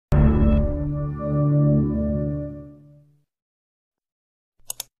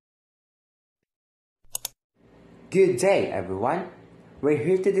Good day, everyone. We're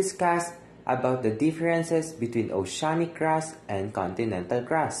here to discuss about the differences between oceanic crust and continental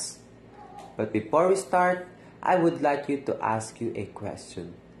crust. But before we start, I would like you to ask you a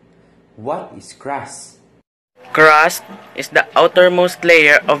question. What is crust? Crust is the outermost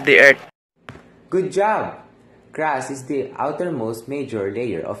layer of the earth. Good job! Crust is the outermost major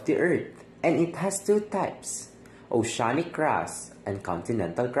layer of the earth, and it has two types, oceanic crust and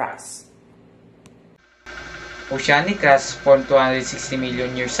continental crust. Oceanic crust formed 260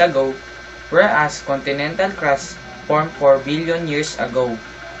 million years ago, whereas continental crust formed 4 billion years ago.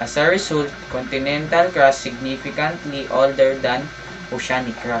 As a result, continental crust significantly older than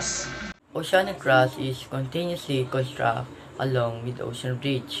oceanic crust. Oceanic crust is continuously constructed along with the ocean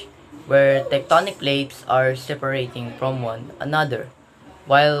ridge, where tectonic plates are separating from one another,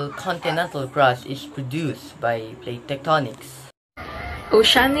 while continental crust is produced by plate tectonics.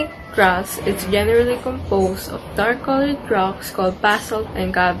 Oceanic crust is generally composed of dark-colored rocks called basalt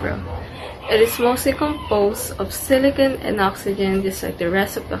and gabbro. It is mostly composed of silicon and oxygen just like the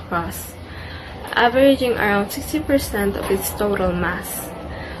rest of the crust, averaging around 60% of its total mass.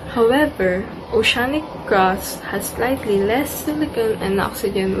 However, oceanic crust has slightly less silicon and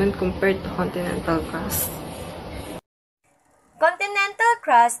oxygen when compared to continental crust. Continental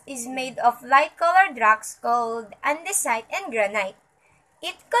crust is made of light-colored rocks called andesite and granite.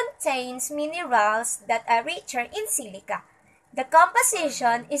 It contains minerals that are richer in silica. The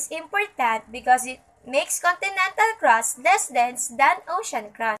composition is important because it makes continental crust less dense than ocean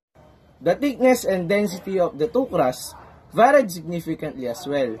crust. The thickness and density of the two crusts varied significantly as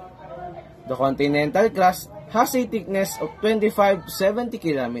well. The continental crust has a thickness of 25 to 70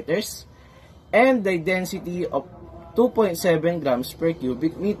 kilometers and a density of 2.7 grams per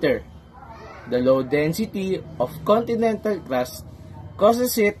cubic meter. The low density of continental crust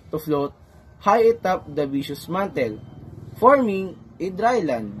causes it to float high atop the viscous mantle, forming a dry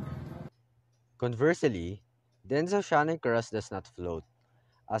land. Conversely, dense oceanic crust does not float,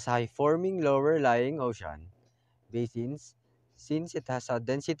 as high-forming lower-lying ocean basins, since it has a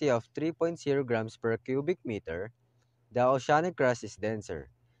density of 3.0 grams per cubic meter, the oceanic crust is denser.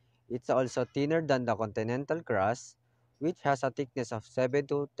 It's also thinner than the continental crust, which has a thickness of 7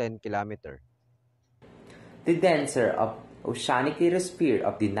 to 10 kilometers. The denser of oceanic lithosphere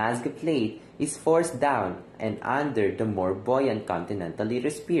of the Nazca Plate is forced down and under the more buoyant continental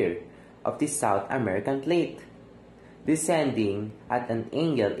lithosphere of the South American Plate, descending at an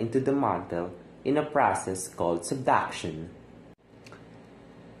angle into the mantle in a process called subduction.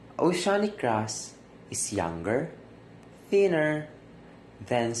 Oceanic crust is younger, thinner,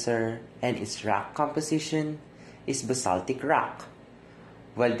 denser, and its rock composition is basaltic rock,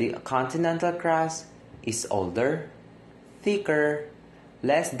 while the continental crust is older, thicker,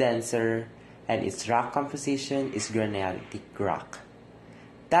 less denser, and its rock composition is granitic rock.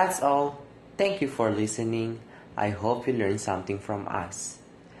 That's all. Thank you for listening. I hope you learned something from us.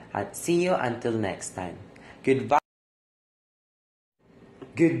 And see you until next time. Goodbye.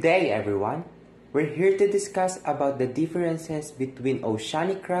 Good day, everyone. We're here to discuss about the differences between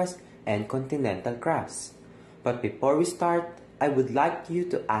oceanic crust and continental crust. But before we start, I would like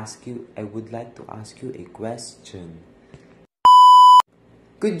to ask you a question.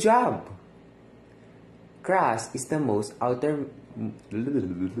 Good job! Crust is the most outer...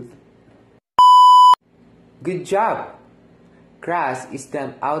 Good job! Crust is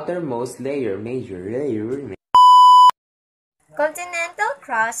the outermost layer, Continental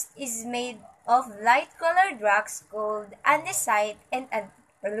crust is made of light-colored rocks called andesite and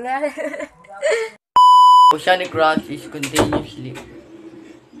Oceanic crust is continuously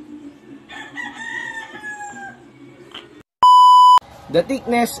The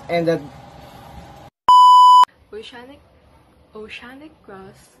thickness and the Oceanic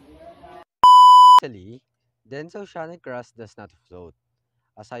crust Actually, dense oceanic crust does not float,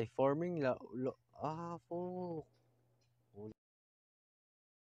 as high-forming